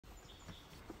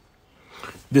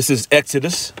This is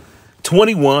Exodus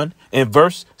 21 and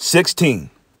verse 16.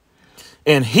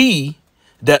 And he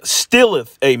that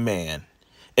stealeth a man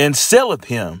and selleth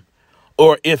him,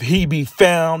 or if he be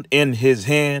found in his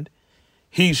hand,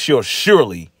 he shall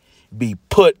surely be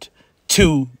put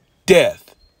to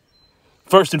death.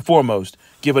 First and foremost,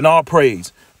 giving all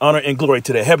praise, honor, and glory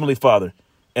to the Heavenly Father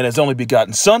and his only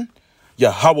begotten Son,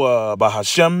 Yahweh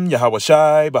Bahashem, Yahweh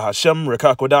Shai, Bahashem,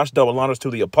 Rekakwadash, double honors to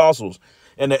the apostles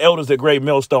and the elders at Great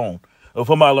Millstone, of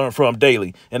whom I learn from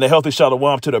daily, and the healthy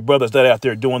shalom to the brothers that are out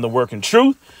there doing the work in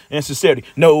truth and sincerity,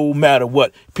 no matter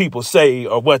what people say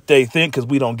or what they think, because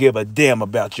we don't give a damn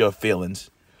about your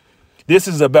feelings. This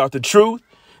is about the truth,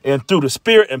 and through the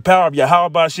spirit and power of Yahweh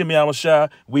Ba'ashem Yahweh Shai,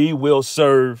 we will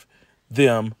serve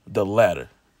them the latter.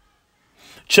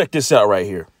 Check this out right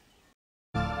here.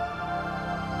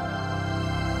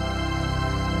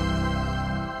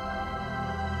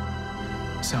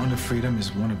 Sound of Freedom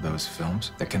is one of those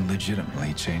films that can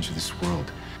legitimately change this world.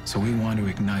 So we want to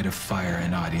ignite a fire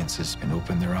in audiences and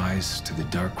open their eyes to the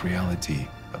dark reality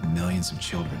of millions of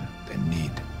children that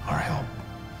need our help.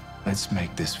 Let's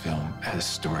make this film a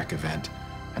historic event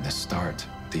and the start,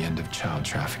 the end of child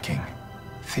trafficking.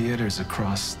 Theaters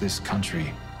across this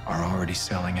country are already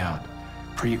selling out.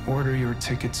 Pre-order your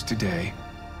tickets today,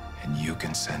 and you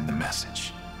can send the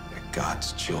message that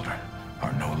God's children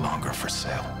are no longer for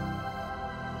sale.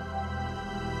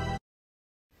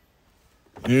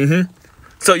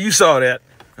 So you saw that,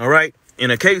 all right?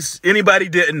 In case anybody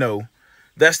didn't know,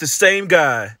 that's the same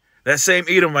guy, that same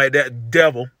Edomite, that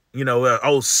devil, you know,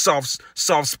 old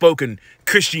soft-spoken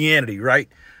Christianity, right?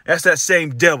 That's that same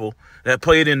devil that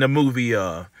played in the movie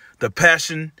The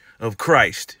Passion of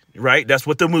Christ, right? That's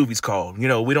what the movie's called. You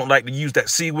know, we don't like to use that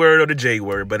C word or the J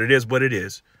word, but it is what it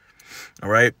is, all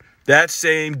right? That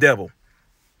same devil.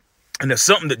 And there's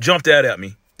something that jumped out at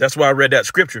me. That's why I read that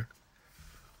scripture.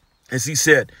 As he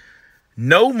said,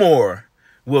 no more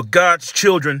will God's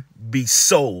children be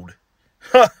sold.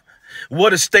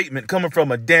 What a statement coming from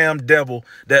a damn devil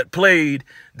that played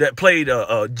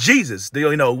Jesus.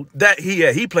 You know, that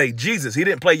he played Jesus. He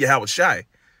didn't play Yahweh Shai.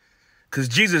 Because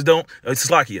Jesus don't,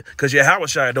 it's like you, because Yahweh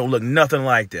Shai don't look nothing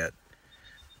like that.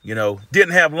 You know,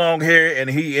 didn't have long hair, and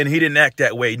he didn't act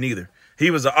that way neither. He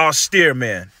was an austere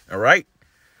man, all right?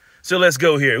 So let's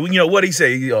go here. You know what he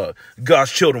say?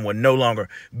 God's children will no longer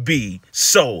be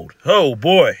sold. Oh,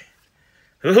 boy.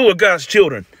 Who are God's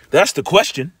children? That's the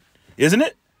question, isn't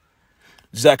it?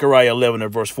 Zechariah 11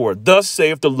 and verse 4. Thus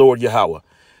saith the Lord Yahweh,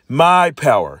 my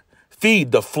power,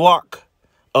 feed the flock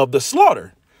of the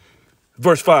slaughter.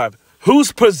 Verse 5.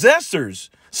 Whose possessors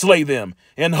slay them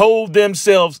and hold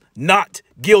themselves not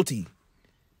guilty.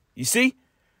 You see?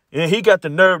 And he got the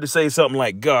nerve to say something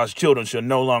like God's children shall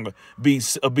no longer be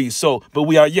sold. But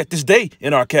we are yet this day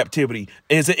in our captivity.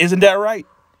 Isn't that right?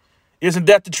 Isn't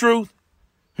that the truth?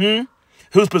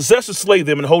 Whose possessors slay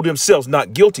them and hold themselves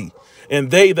not guilty.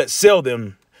 And they that sell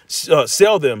them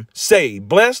say,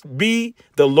 blessed be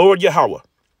the Lord Yahweh.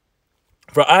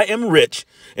 For I am rich,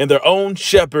 and their own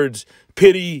shepherds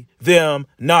pity them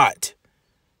not.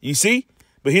 You see?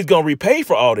 But he's going to repay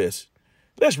for all this.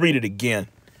 Let's read it again.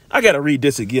 I got to read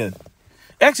this again.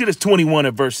 Exodus 21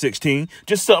 and verse 16.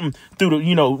 Just something through the,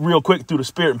 you know, real quick through the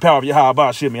spirit and power of Yahweh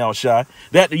Ba'ashem Yahweh Shai.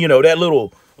 That, you know, that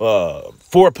little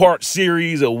 4-part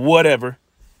series or whatever,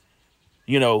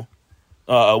 you know,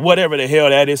 whatever the hell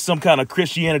that is, some kind of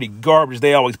Christianity garbage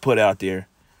they always put out there.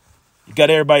 You got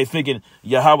everybody thinking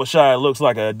Yahweh Shai looks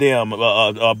like a damn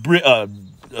a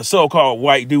so-called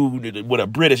white dude with a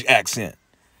British accent.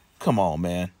 Come on,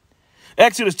 man.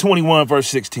 Exodus 21 verse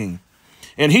 16.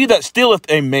 And he that stealeth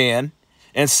a man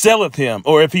and selleth him,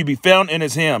 or if he be found in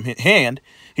his hand,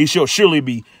 he shall surely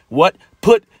be what?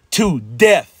 Put to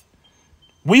death.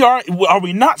 Are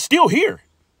we not still here?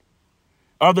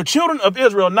 Are the children of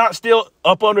Israel not still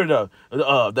up under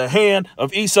the hand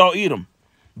of Esau Edom?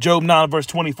 Job 9 verse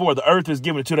 24. The earth is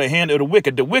given into the hand of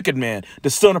the wicked man, the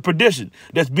son of perdition,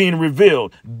 that's being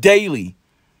revealed daily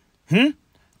through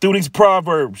these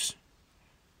proverbs.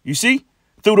 You see?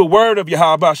 Through the word of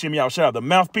Yahweh Ba'ashem Yahweh Shai, the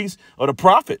mouthpiece of the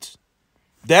prophets.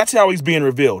 That's how he's being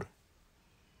revealed.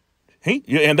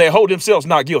 And they hold themselves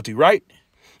not guilty, right?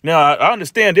 Now, I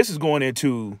understand this is going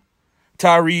into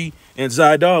Tyre and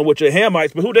Zidon, which are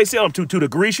Hamites, but who they sell them to? To the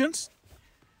Grecians?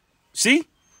 See?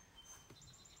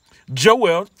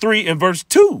 Joel 3 and verse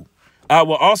 2. I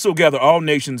will also gather all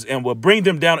nations and will bring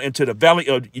them down into the valley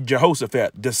of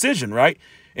Jehoshaphat. Decision, right?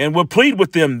 And will plead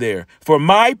with them there. For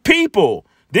my people...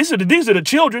 These are the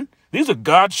children. These are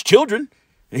God's children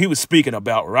that he was speaking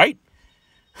about, right?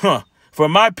 For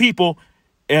my people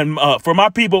and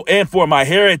for my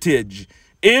heritage,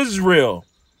 Israel,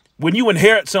 When you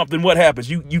inherit something, what happens?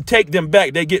 You take them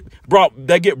back. They get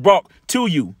brought to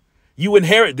you. You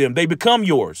inherit them. They become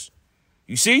yours.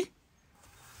 You see?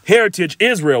 Heritage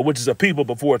Israel, which is a people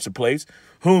before it's a place,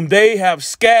 whom they have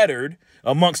scattered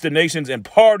amongst the nations and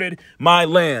parted my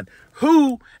land.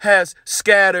 Who has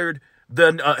scattered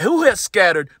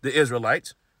the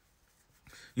Israelites?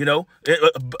 You know,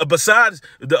 besides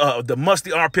the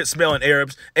musty armpit smelling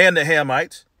Arabs and the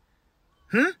Hamites.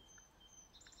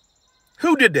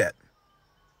 Who did that?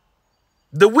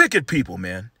 The wicked people,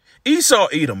 man. Esau,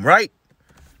 Edom, right?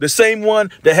 The same one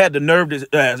that had the nerve to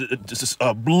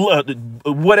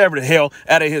whatever the hell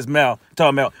out of his mouth,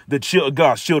 talking about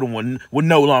God's children would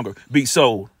no longer be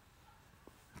sold.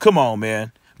 Come on,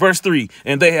 man. Verse 3,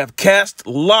 and they have cast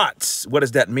lots. What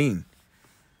does that mean?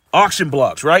 Auction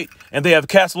blocks, right? And they have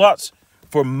cast lots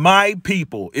for my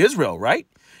people, Israel, right?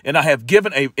 And I have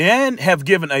given a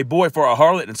boy for a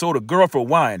harlot and sold a girl for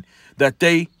wine, that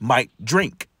they might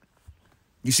drink.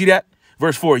 You see that?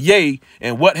 Verse 4, yea,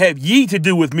 and what have ye to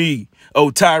do with me,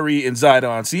 O Tyre and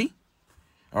Zidon? See?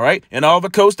 All right. And all the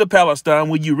coast of Palestine,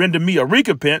 will you render me a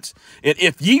recompense? And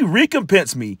if ye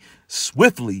recompense me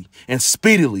swiftly and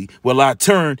speedily, will I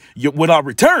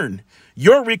return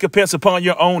your recompense upon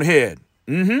your own head.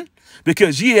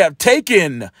 Because ye have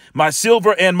taken my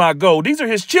silver and my gold. These are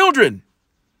his children.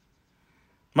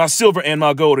 My silver and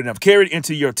my gold, and have carried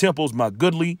into your temples my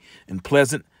goodly and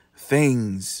pleasant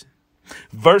things.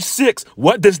 Verse 6,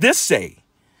 what does this say?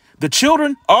 The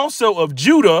children also of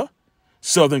Judah,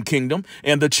 southern kingdom,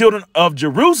 and the children of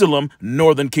Jerusalem,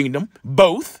 northern kingdom,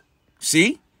 both,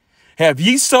 see, have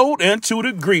ye sold unto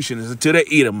the Grecians and to the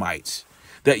Edomites,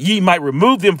 that ye might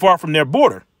remove them far from their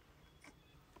border.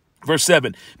 Verse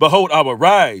 7, behold, I will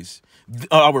rise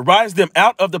them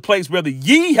out of the place where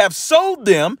ye have sold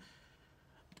them.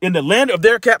 In the land of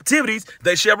their captivities,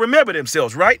 they shall remember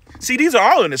themselves, right? See, these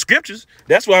are all in the scriptures.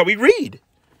 That's why we read.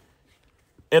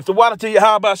 And the water tell you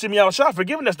how about Shem Yahushua for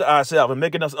giving us the eye salve and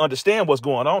making us understand what's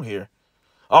going on here.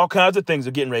 All kinds of things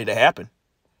are getting ready to happen.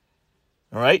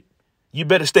 All right? You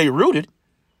better stay rooted.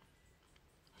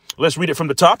 Let's read it from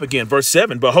the top again. Verse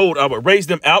 7, behold, I will raise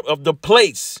them out of the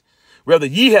place, whether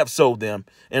ye have sold them,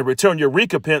 and return your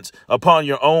recompense upon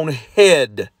your own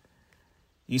head.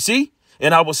 You see?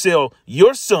 And I will sell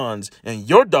your sons and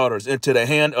your daughters into the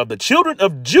hand of the children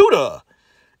of Judah,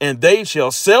 and they shall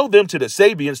sell them to the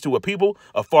Sabians, to a people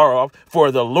afar off,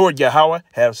 for the Lord Yahweh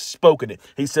has spoken it.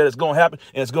 He said it's going to happen,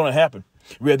 and it's going to happen,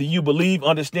 whether you believe,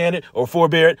 understand it, or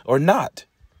forbear it or not.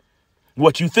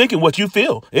 What you think and what you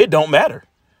feel, it don't matter.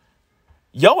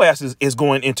 Your ass is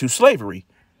going into slavery,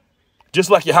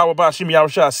 just like Yahweh Ba'ashem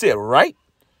Yahushua said, right?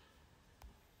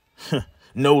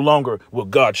 No longer will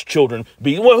God's children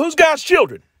be. Well, who's God's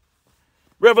children?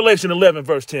 Revelation 11,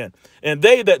 verse 10. And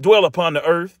they that dwell upon the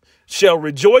earth shall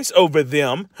rejoice over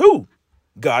them. Who?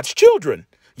 God's children.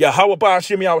 Yahweh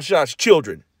Ba'ashem Yahushua's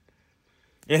children.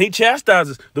 And he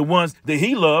chastises the ones that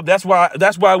he loved. That's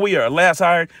why we are last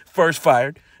hired, first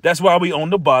fired. That's why we on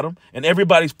the bottom. And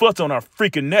everybody's foot's on our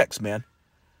freaking necks, man.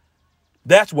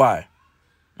 That's why.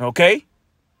 Okay?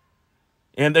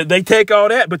 And they take all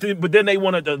that, but then they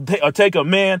want to take a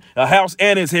man, a house,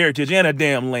 and his heritage, and a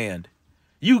damn land.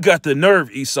 You got the nerve,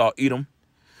 Esau, Edom.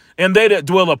 And they that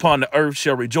dwell upon the earth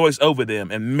shall rejoice over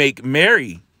them and make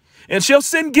merry, and shall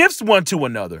send gifts one to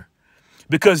another.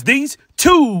 Because these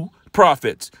two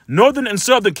prophets, northern and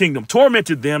southern kingdom,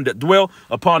 tormented them that dwell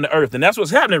upon the earth. And that's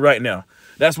what's happening right now.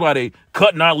 That's why they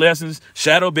cutting our lessons,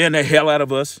 shadow banning the hell out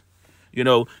of us, you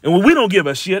know. And when we don't give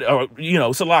a shit, or, you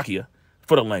know, Salakia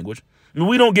for the language.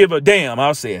 We don't give a damn,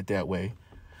 I'll say it that way,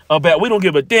 we don't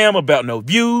give a damn about no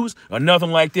views or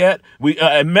nothing like that.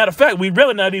 Matter of fact, we'd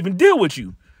rather not even deal with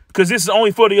you, because this is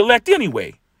only for the elect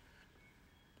anyway.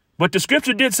 But the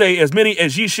scripture did say, as many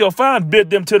as ye shall find,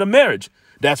 bid them to the marriage.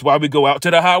 That's why we go out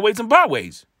to the highways and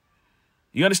byways.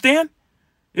 You understand?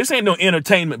 This ain't no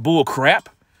entertainment bull crap.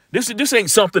 This ain't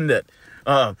something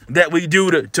that we do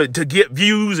to get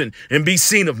views and be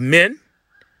seen of men.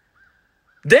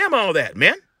 Damn all that,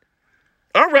 man.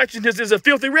 Our righteousness is a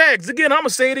filthy rags. Again, I'm going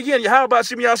to say it again. Yahweh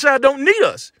Ba'ashem Yahushua don't need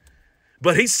us.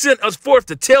 But he sent us forth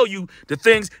to tell you the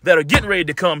things that are getting ready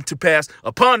to come to pass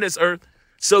upon this earth,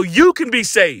 so you can be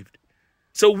saved.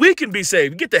 So we can be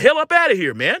saved. Get the hell up out of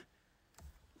here, man.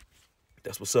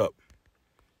 That's what's up.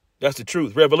 That's the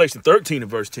truth. Revelation 13 and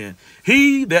verse 10.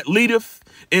 He that leadeth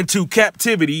into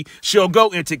captivity shall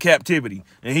go into captivity.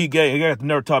 And he got the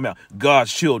nerve talking about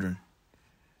God's children.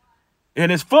 And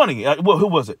it's funny. Well, who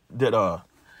was it that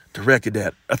directed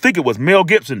that? I think it was Mel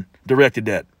Gibson directed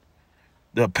that.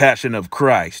 The Passion of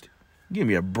Christ. Give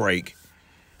me a break.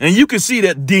 And you can see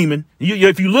that demon.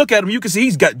 If you look at him, you can see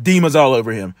he's got demons all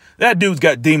over him. That dude's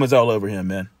got demons all over him,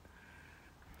 man.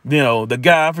 You know, the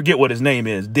guy, I forget what his name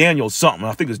is, Daniel something.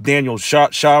 I think it's Daniel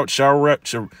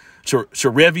Sharevi,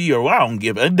 or I don't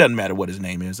give it. It doesn't matter what his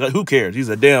name is. Who cares? He's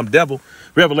a damn devil.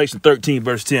 Revelation 13,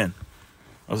 verse 10.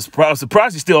 I was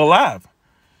surprised he's still alive.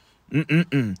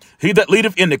 He that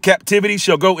leadeth into captivity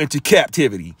shall go into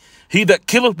captivity. He that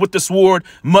killeth with the sword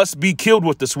must be killed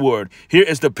with the sword. Here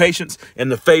is the patience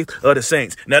and the faith of the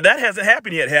saints. Now, that hasn't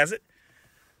happened yet, has it?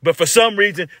 But for some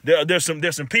reason, there's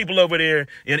some people over there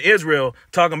in Israel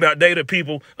talking about they the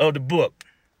people of the book.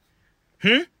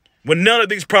 When none of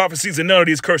these prophecies and none of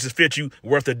these curses fit you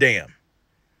worth a damn.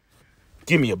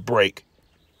 Give me a break.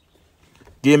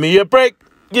 Give me a break.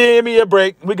 Give me a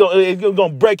break. We're gonna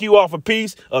break you off a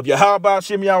piece of your how about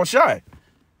Shem Yahushai.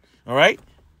 All right?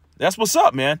 That's what's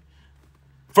up, man.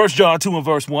 1 John 2 and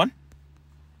verse 1.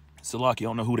 Salaki, I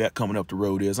don't know who that coming up the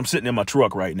road is. I'm sitting in my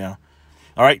truck right now.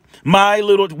 All right.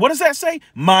 What does that say?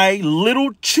 My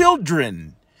little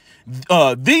children,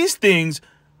 these things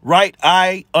write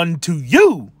I unto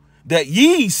you, that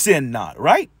ye sin not,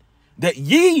 right? That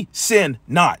ye sin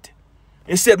not.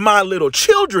 It said, my little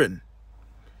children.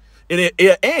 And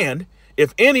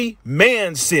if any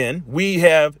man sin, we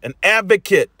have an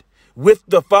advocate with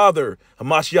the Father,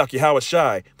 Hamashiach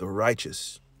Yahushai, the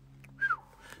righteous.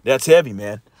 That's heavy,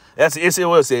 man.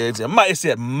 It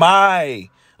said my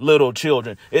little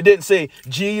children. It didn't say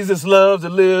Jesus loves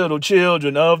the little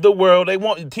children of the world. They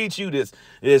want to teach you this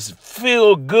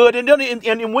feel good. And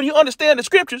when you understand the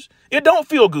scriptures, it don't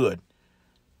feel good.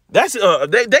 That's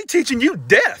they teaching you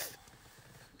death.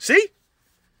 See?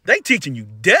 They teaching you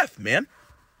death, man.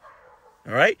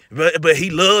 All right. But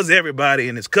he loves everybody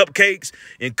and his cupcakes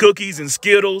and cookies and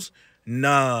Skittles.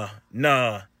 Nah.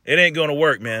 It ain't going to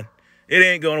work, man. It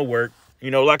ain't going to work.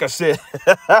 You know, like I said,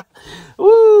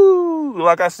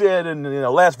 like I said in the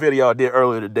last video I did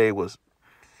earlier today was,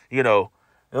 all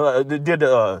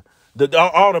the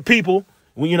people,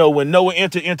 when Noah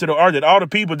entered into the ark, all the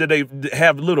people that they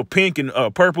have little pink and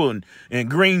purple and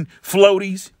green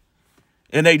floaties,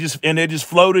 and they just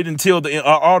floated until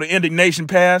all the indignation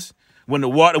passed when the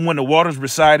waters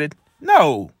receded.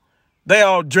 No, they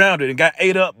all drowned and got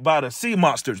ate up by the sea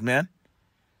monsters, man.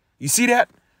 You see that?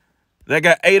 They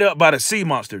got ate up by the sea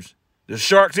monsters. The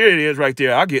sharks, here it is right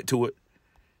there. I'll get to it.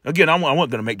 Again, I wasn't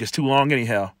going to make this too long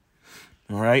anyhow.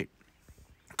 All right.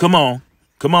 Come on,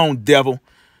 devil.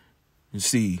 Let's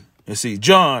see.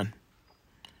 John,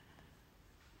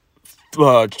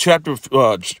 chapter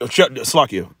 4.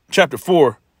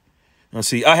 Let's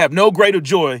see. I have no greater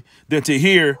joy than to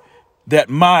hear that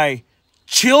my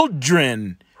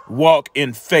children walk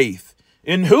in faith.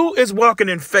 And who is walking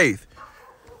in faith?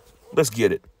 Let's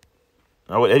get it.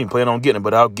 I didn't plan on getting it,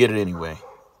 but I'll get it anyway.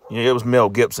 Yeah, it was Mel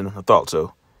Gibson. I thought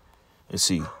so. Let's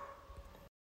see.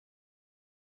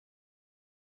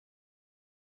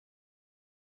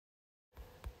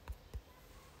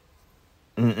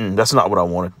 That's not what I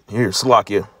wanted. Here,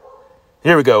 Salakia.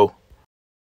 Here we go.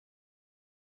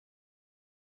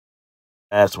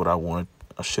 That's what I wanted.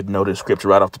 I should know this scripture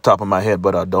right off the top of my head,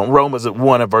 but I don't. Romans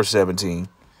 1 and verse 17.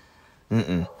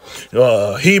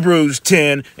 Hebrews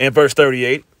 10 and verse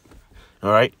 38. All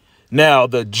right. Now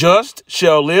the just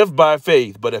shall live by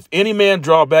faith, but if any man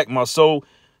draw back, my soul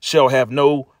shall have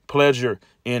no pleasure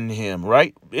in him.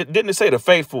 Right? Didn't it say the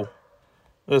faithful?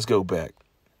 Let's go back.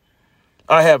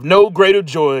 I have no greater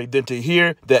joy than to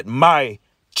hear that my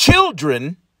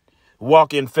children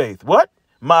walk in faith. What?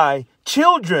 My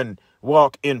children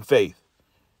walk in faith.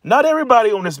 Not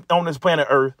everybody on this planet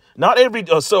Earth, not every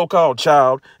so-called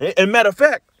child. And matter of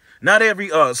fact, not every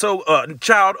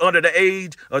child under the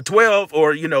age of 12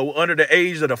 or, under the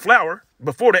age of the flower,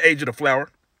 before the age of the flower,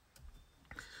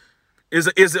 is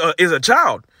a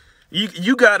child.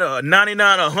 You got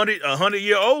 99,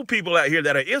 100-year-old people out here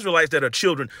that are Israelites that are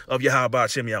children of Yahweh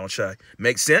Shem Yahushai.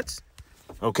 Makes sense?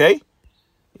 Okay?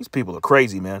 These people are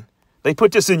crazy, man. They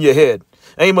put this in your head.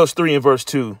 Amos 3 and verse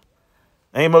 2.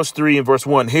 Amos 3 and verse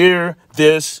 1. Hear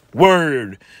this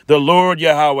word. The Lord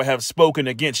Yahweh have spoken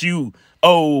against you,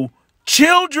 O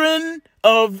children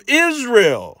of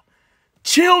Israel.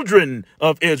 Children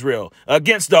of Israel,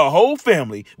 against the whole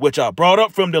family, which I brought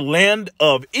up from the land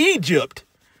of Egypt,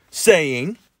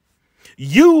 saying,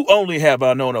 you only have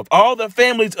I known of all the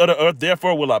families of the earth,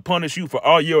 therefore will I punish you for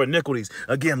all your iniquities.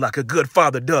 Again, like a good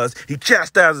father does, he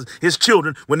chastises his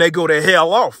children when they go to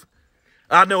hell off.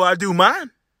 I know I do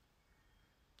mine.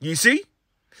 You see?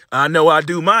 I know I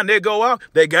do mine. They go out.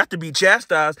 They got to be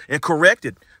chastised and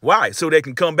corrected. Why? So they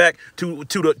can come back to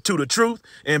the truth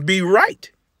and be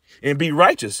right and be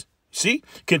righteous. See,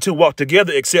 can two walk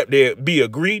together except they be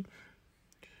agreed?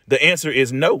 The answer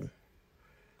is no.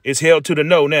 It's held to the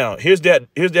no. Now, here's that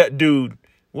dude.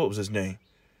 What was his name?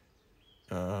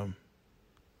 Let's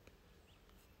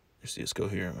see, let's go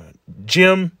here.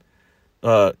 Jim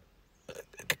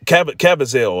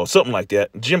Caviezel or something like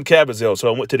that. Jim Caviezel.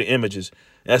 So I went to the images.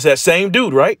 That's that same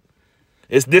dude, right?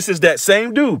 This is that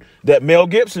same dude that Mel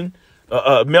Gibson.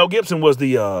 Mel Gibson was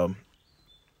the.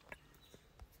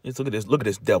 Let's look at this. Look at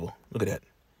this devil. Look at that.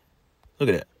 Look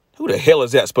at that. Who the hell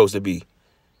is that supposed to be?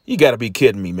 You got to be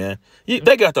kidding me, man.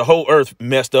 They got the whole earth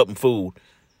messed up and fooled.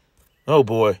 Oh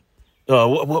boy.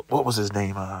 What was his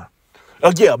name?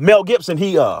 Yeah, Mel Gibson.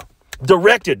 He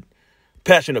directed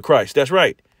Passion of Christ. That's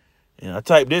right. And I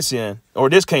typed this in, or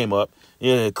this came up.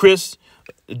 Chris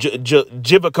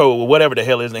Jericho, or whatever the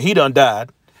hell is, and he done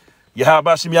died.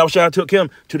 Yahweh Shem Yahushua took him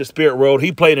to the spirit world.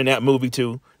 He played in that movie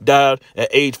too. Died at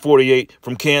age 48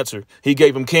 from cancer. He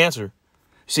gave him cancer.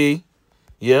 See?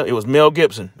 Yeah, it was Mel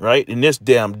Gibson, right? And this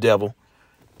damn devil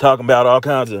talking about all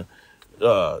kinds of,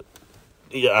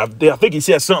 I think he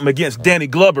said something against Danny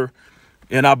Glover.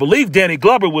 And I believe Danny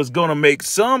Glover was going to make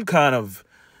some kind of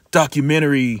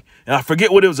documentary. And I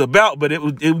forget what it was about, but it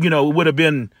would have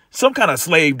been some kind of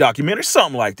slave documentary,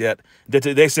 something like that. That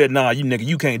they said, nah, you nigga,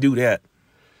 you can't do that.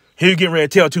 He's getting ready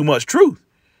to tell too much truth,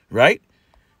 right?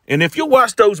 And if you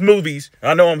watch those movies,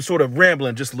 I know I'm sort of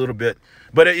rambling just a little bit,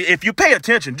 but if you pay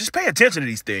attention, just pay attention to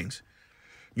these things.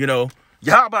 You know,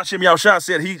 Yahweh Shem Yahushua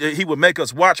said he would make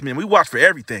us watchmen. We watch for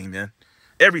everything, man,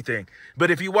 everything.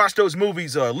 But if you watch those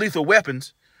movies, Lethal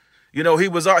Weapons, you know, he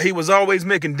was always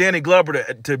making Danny Glover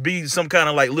to be some kind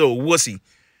of like little wussy.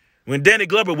 When Danny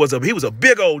Glover he was a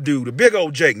big old dude, a big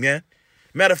old Jake, man.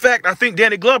 Matter of fact, I think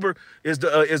Danny Glover is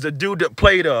the dude that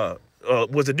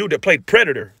played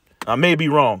Predator. I may be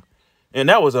wrong. And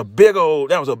that was a big old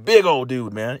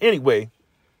dude, man. Anyway,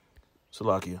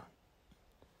 Salakia.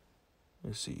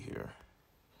 Let's see here.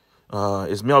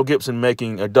 Is Mel Gibson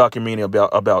making a documentary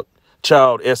about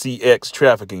child sex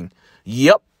trafficking?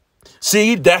 Yep.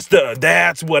 See, that's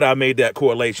what I made that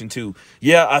correlation to.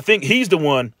 Yeah, I think he's the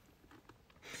one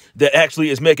that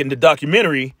actually is making the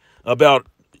documentary about,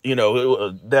 you know,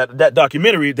 that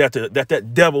documentary that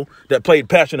devil that played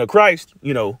Passion of Christ,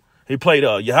 you know, he played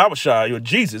Yahushua, or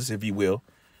Jesus, if you will.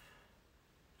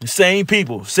 The same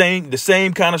people, the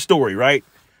same kind of story, right?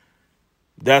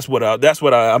 That's what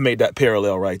I made that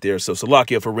parallel right there. So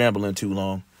Salakia for rambling too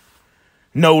long.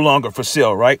 No longer for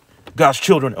sale, right? God's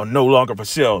children are no longer for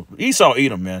sale. Esau eat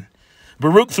them, man.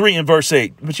 Baruch 3 and verse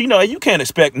 8. But you know, you can't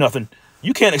expect nothing.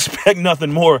 You can't expect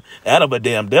nothing more out of a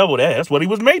damn devil. That's what he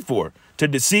was made for, to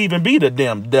deceive and be the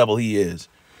damn devil he is.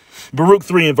 Baruch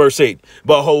 3 and verse 8.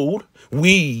 Behold,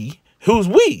 who's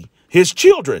we? His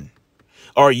children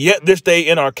are yet this day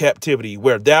in our captivity,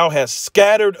 where thou hast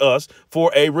scattered us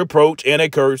for a reproach and a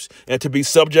curse, and to be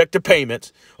subject to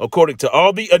payments, according to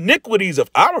all the iniquities of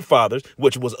our fathers,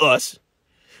 which was us,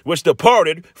 which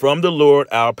departed from the Lord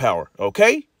our power.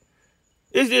 Okay?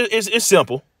 It's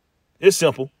simple. It's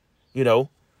simple, you know.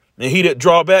 And he that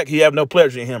draw back, he have no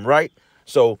pleasure in him, right?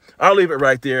 So I'll leave it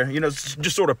right there. You know,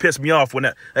 just sort of pissed me off when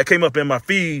that came up in my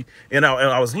feed, and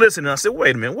I was listening. I said,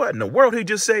 wait a minute, what in the world did he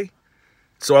just say?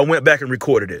 So I went back and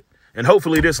recorded it. And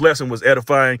hopefully this lesson was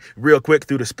edifying real quick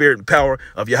through the spirit and power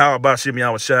of Yahweh Shem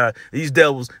Yahushua. These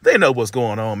devils, they know what's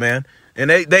going on, man. And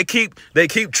they keep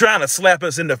trying to slap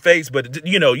us in the face, but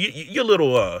you know, your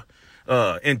little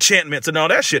enchantments and all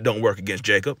that shit don't work against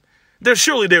Jacob.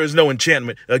 Surely there is no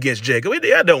enchantment against Jacob.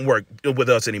 That don't work with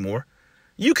us anymore.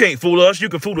 You can't fool us. You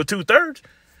can fool the 2/3.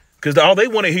 Because all they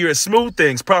want to hear is smooth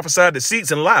things, prophesied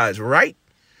deceits and lies, right?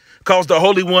 Cause the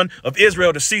Holy One of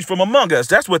Israel to cease from among us.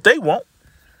 That's what they want.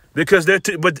 Because they're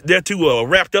too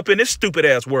wrapped up in this stupid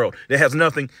ass world that has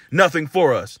nothing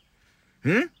for us.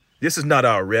 This is not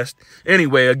our rest.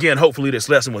 Anyway, again, hopefully this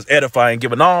lesson was edifying,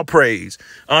 giving all praise,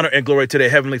 honor, and glory to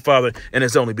their Heavenly Father and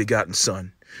His only begotten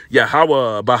Son.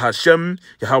 Yahweh Bahashem,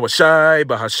 Yahweh Shai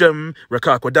Bahashem,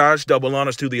 Rakakwadash, double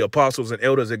honors to the apostles and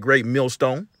elders at Great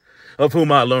Millstone, of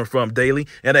whom I learn from daily,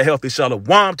 and a healthy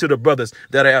shalom to the brothers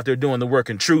that are out there doing the work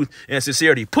in truth and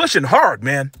sincerity. Pushing hard,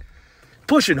 man.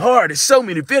 Pushing hard. There's so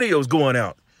many videos going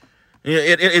out.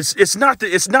 It's not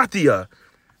the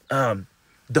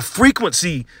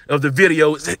frequency of the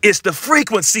videos. It's the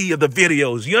frequency of the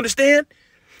videos. You understand?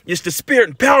 It's the spirit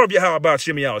and power of Yahweh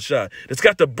Shem Yahushua that's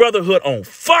got the brotherhood on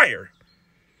fire.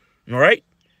 All right?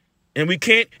 And we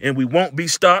can't and we won't be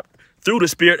stopped through the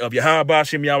spirit of Yahweh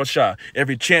Shem Yahushua.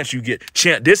 Every chance you get,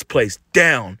 chant this place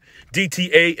down.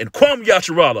 DTA and Kwam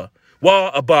Yasharala. Wa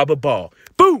Ababa Ball.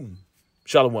 Boom.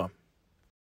 Shalom.